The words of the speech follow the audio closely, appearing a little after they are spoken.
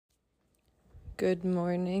Good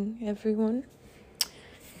morning, everyone.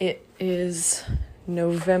 It is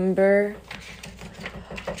November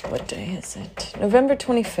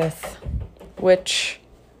 25th, which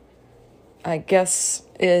I guess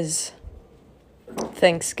is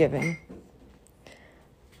Thanksgiving.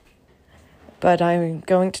 But I'm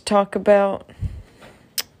going to talk about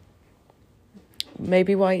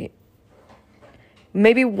maybe why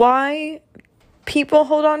people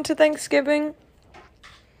hold on to Thanksgiving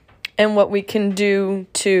and what we can do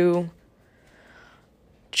to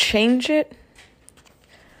change it.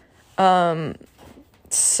 So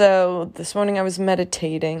this morning I was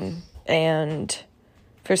meditating, and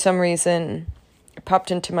for some reason it popped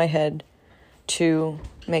into my head to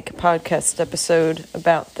make a podcast episode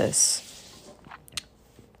about this.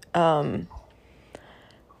 As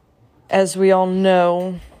we all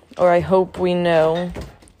know, or I hope we know,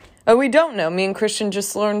 we don't know. Me and Christian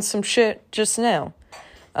just learned some shit just now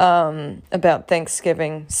about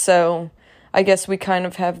Thanksgiving. So I guess we kind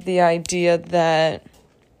of have the idea that,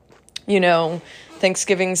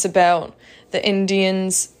 Thanksgiving's about the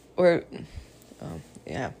Indians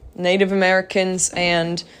Native Americans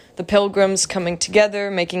and the Pilgrims coming together,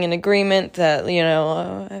 making an agreement that,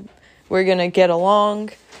 we're going to get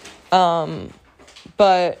along.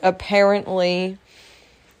 But apparently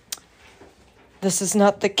this is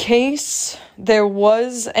not the case. There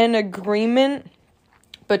was an agreement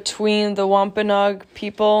between the Wampanoag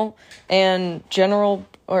people and General,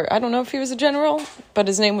 or I don't know if he was a general, but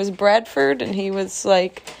his name was Bradford, and he was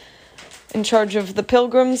in charge of the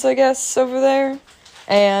Pilgrims, I guess, over there.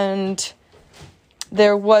 And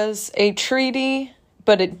there was a treaty,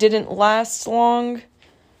 but it didn't last long.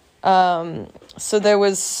 So there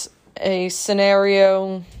was a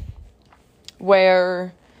scenario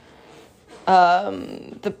where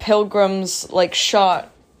the Pilgrims shot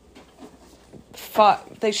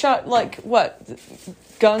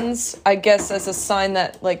guns, I guess, as a sign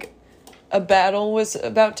that a battle was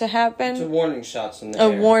about to happen. It's warning shots in the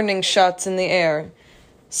air. Warning shots in the air.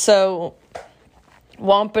 So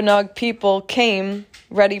Wampanoag people came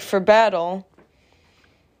ready for battle,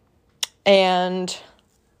 and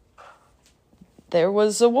there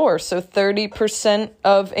was a war. So 30%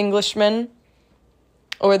 of Englishmen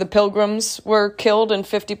or the Pilgrims were killed, and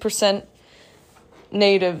 50%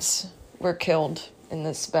 natives were killed in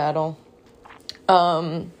this battle.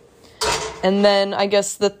 And then I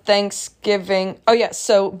guess the Thanksgiving... Oh, yeah,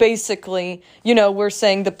 so basically, we're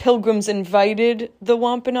saying the Pilgrims invited the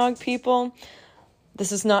Wampanoag people.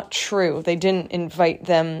 This is not true. They didn't invite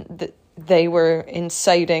them. They were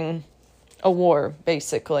inciting a war,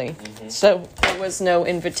 basically. Mm-hmm. So there was no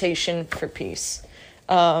invitation for peace.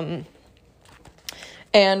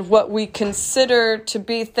 And what we consider to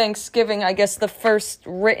be Thanksgiving, I guess the first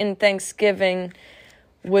written Thanksgiving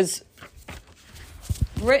was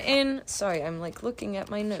written... Sorry, I'm looking at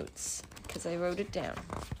my notes because I wrote it down.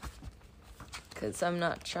 Because I'm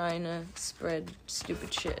not trying to spread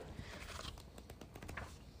stupid shit.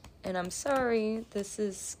 And I'm sorry, this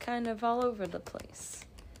is kind of all over the place.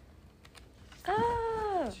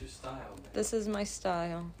 It's your style, man. This is my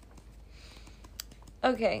style.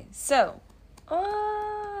 Okay, so...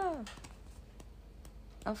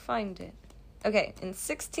 I'll find it. Okay, in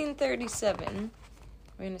 1637,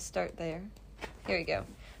 we're going to start there. Here we go.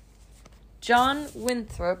 John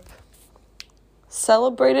Winthrop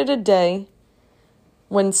celebrated a day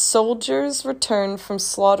when soldiers returned from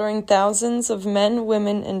slaughtering thousands of men,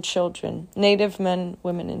 women, and children. Native men,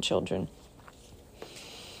 women, and children.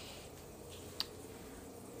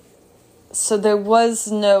 So there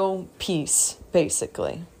was no peace,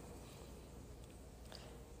 basically.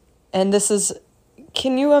 And this is...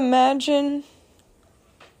 Can you imagine...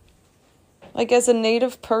 as a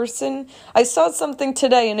native person? I saw something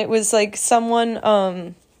today, and it was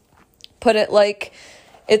someone put it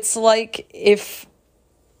it's like if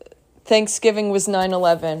Thanksgiving was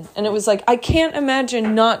 9/11. And it was I can't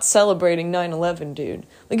imagine not celebrating 9/11, dude.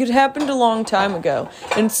 It happened a long time ago.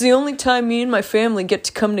 And it's the only time me and my family get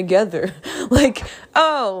to come together.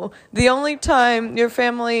 The only time your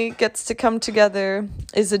family gets to come together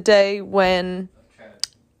is a day when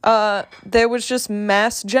there was just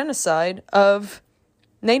mass genocide of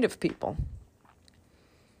Native people.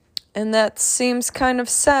 And that seems kind of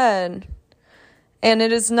sad. And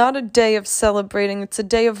it is not a day of celebrating. It's a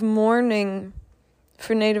day of mourning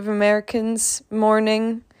for Native Americans,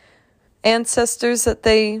 mourning ancestors that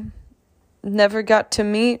they never got to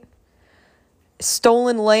meet.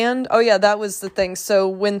 Stolen land. Oh, yeah, that was the thing. So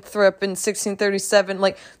Winthrop in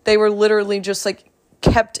 1637, they were literally just,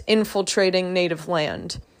 kept infiltrating native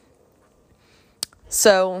land.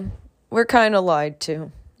 So we're kind of lied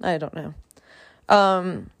to. I don't know.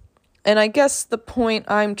 And I guess the point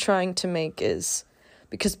I'm trying to make is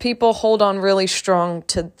because people hold on really strong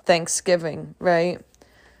to Thanksgiving, right?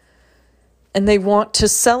 And they want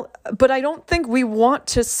to but I don't think we want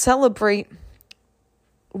to celebrate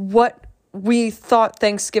what we thought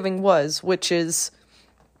Thanksgiving was, which is,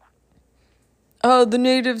 oh, the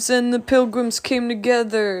natives and the pilgrims came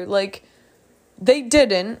together. Like, they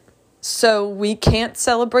didn't, so we can't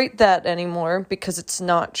celebrate that anymore because it's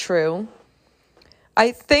not true.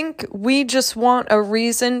 I think we just want a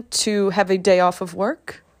reason to have a day off of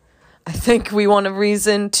work. I think we want a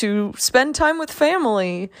reason to spend time with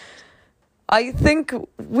family. I think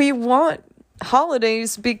we want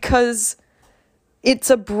holidays because it's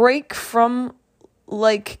a break from,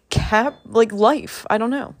 like, life. I don't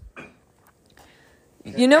know.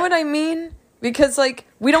 You know what I mean? Because, like,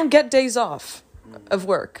 we don't get days off of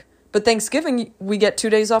work. But Thanksgiving, we get 2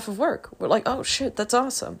 days off of work. We're like, oh, shit, that's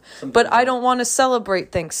awesome. But I don't want to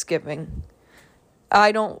celebrate Thanksgiving.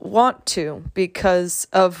 I don't want to because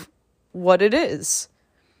of what it is.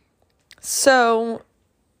 So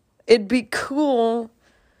it'd be cool.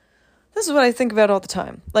 This is what I think about all the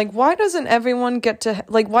time. Like, why doesn't everyone get to,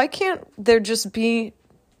 like, why can't there just be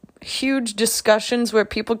huge discussions where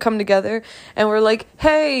people come together and we're like,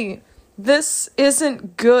 hey, this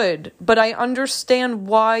isn't good, but I understand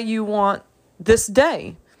why you want this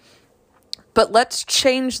day. But let's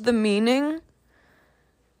change the meaning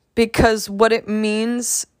because what it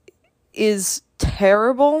means is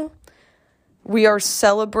terrible. We are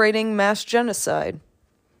celebrating mass genocide.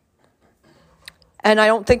 And I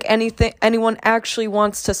don't think anyone actually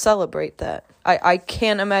wants to celebrate that. I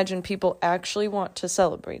can't imagine people actually want to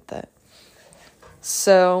celebrate that.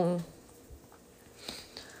 So,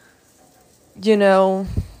 you know,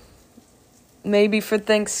 maybe for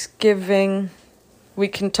Thanksgiving, we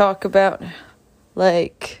can talk about,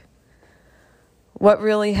 like, what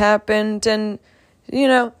really happened. And, you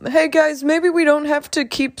know, hey guys, maybe we don't have to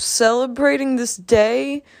keep celebrating this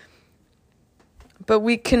day, but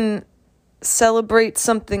we can celebrate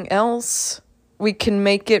something else. We can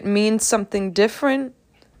make it mean something different.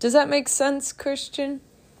 Does that make sense, Christian?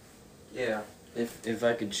 Yeah. If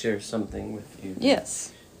I could share something with you.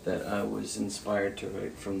 Yes. That I was inspired to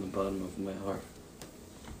write from the bottom of my heart.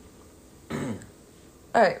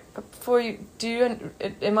 All right, but before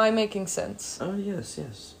am I making sense? Oh, yes.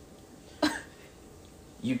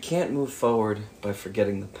 You can't move forward by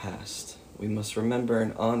forgetting the past. We must remember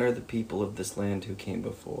and honor the people of this land who came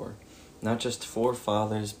before. Not just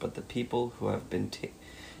forefathers, but the people who have been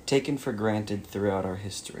taken for granted throughout our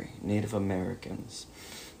history, Native Americans.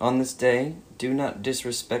 On this day, do not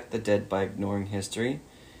disrespect the dead by ignoring history,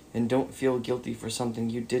 and don't feel guilty for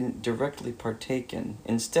something you didn't directly partake in.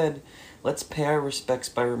 Instead, let's pay our respects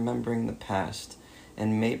by remembering the past,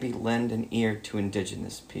 and maybe lend an ear to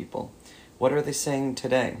indigenous people. What are they saying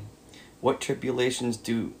today? What tribulations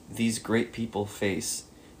do these great people face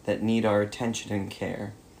that need our attention and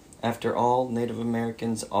care? After all, Native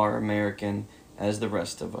Americans are American as the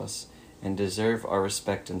rest of us, and deserve our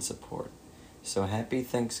respect and support. So happy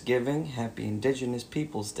Thanksgiving, happy Indigenous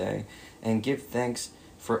Peoples Day, and give thanks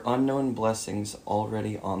for unknown blessings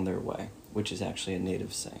already on their way, which is actually a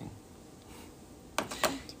Native saying.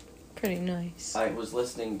 Pretty nice. I was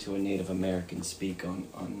listening to a Native American speak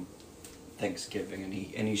on Thanksgiving,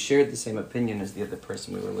 and he shared the same opinion as the other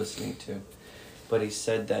person we were listening to. But he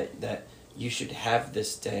said that you should have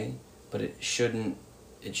this day, but it shouldn't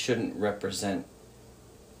represent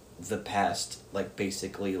the past, like,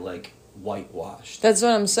 basically, like, whitewashed. That's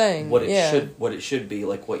what I'm saying. What it should be,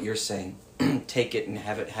 like what you're saying, take it and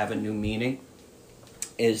have a new meaning,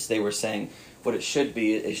 is they were saying what it should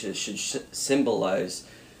be, it should symbolize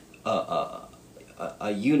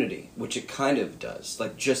a unity, which it kind of does.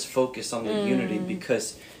 Like, just focus on the unity,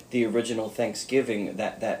 because the original Thanksgiving,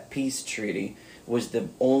 that peace treaty, was the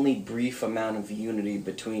only brief amount of unity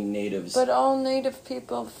between natives. But all Native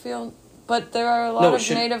people feel... But there are a lot of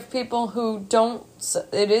Native people who don't...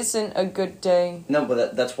 It isn't a good day. No,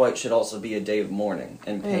 but that's why it should also be a day of mourning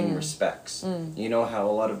and paying respects. You know how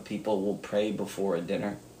a lot of people will pray before a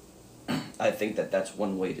dinner? I think that's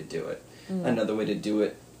one way to do it. Another way to do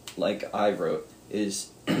it, like I wrote, is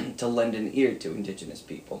to lend an ear to Indigenous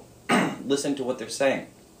people. Listen to what they're saying.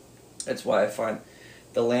 That's why I find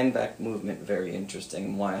the Land Back movement very interesting,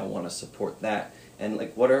 and why I want to support that. And,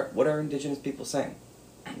 like, what are Indigenous people saying?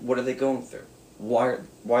 What are they going through? Why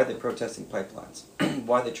are they protesting pipelines?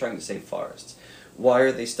 Why are they trying to save forests? Why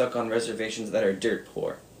are they stuck on reservations that are dirt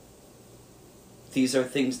poor? These are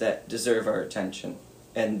things that deserve our attention,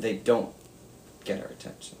 and they don't get our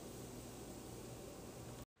attention.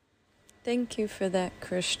 Thank you for that,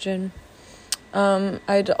 Christian.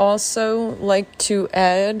 I'd also like to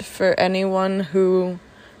add, for anyone who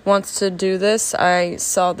wants to do this, I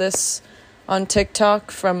saw this on TikTok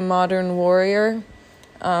from Modern Warrior.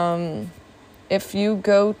 If you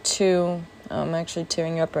go to, I'm actually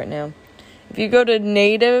tearing up right now. If you go to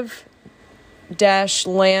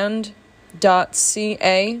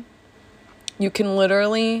native-land.ca, you can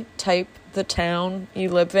literally type the town you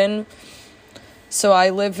live in. So I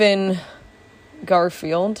live in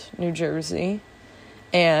Garfield, New Jersey,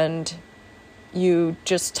 and you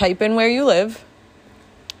just type in where you live,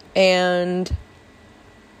 and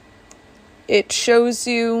it shows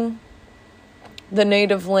you the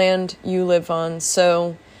native land you live on.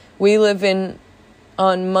 So we live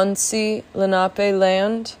on Munsee Lenape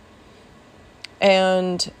land,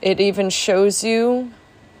 and it even shows you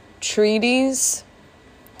treaties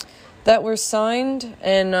that were signed,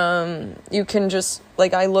 and you can just,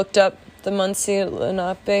 like, I looked up the Munsee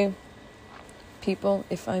Lenape people.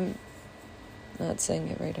 If I'm not saying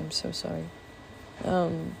it right, I'm so sorry.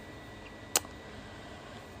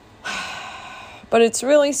 But it's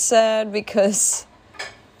really sad because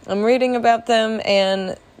I'm reading about them,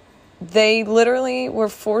 and they literally were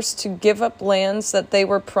forced to give up lands that they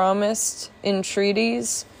were promised in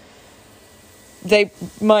treaties. They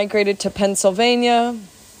migrated to Pennsylvania,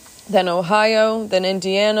 then Ohio, then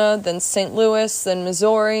Indiana, then St. Louis, then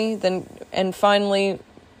Missouri, and finally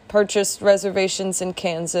purchased reservations in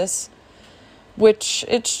Kansas, which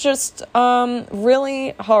it's just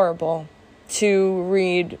really horrible to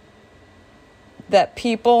read that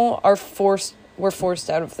people were forced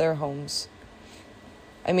out of their homes.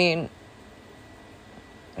 I mean,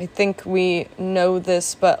 I think we know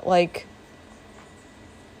this, but, like,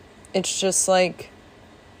 it's just, like,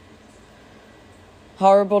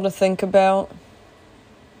 horrible to think about.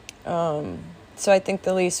 So I think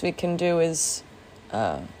the least we can do is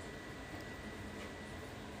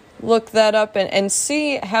look that up and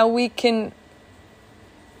see how we can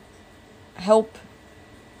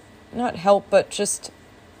not help, but just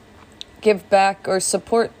give back or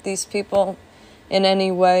support these people in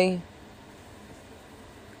any way.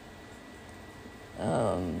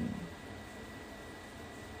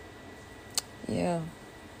 Yeah.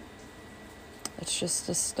 It's just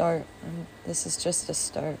a start. This is just a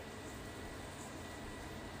start.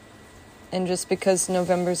 And just because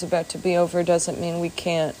November's about to be over doesn't mean we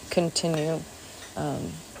can't continue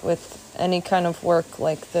with any kind of work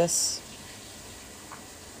like this.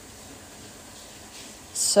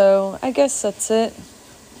 So I guess that's it.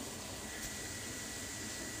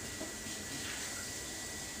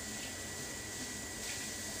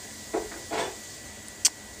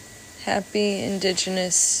 Happy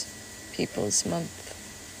Indigenous Peoples Month.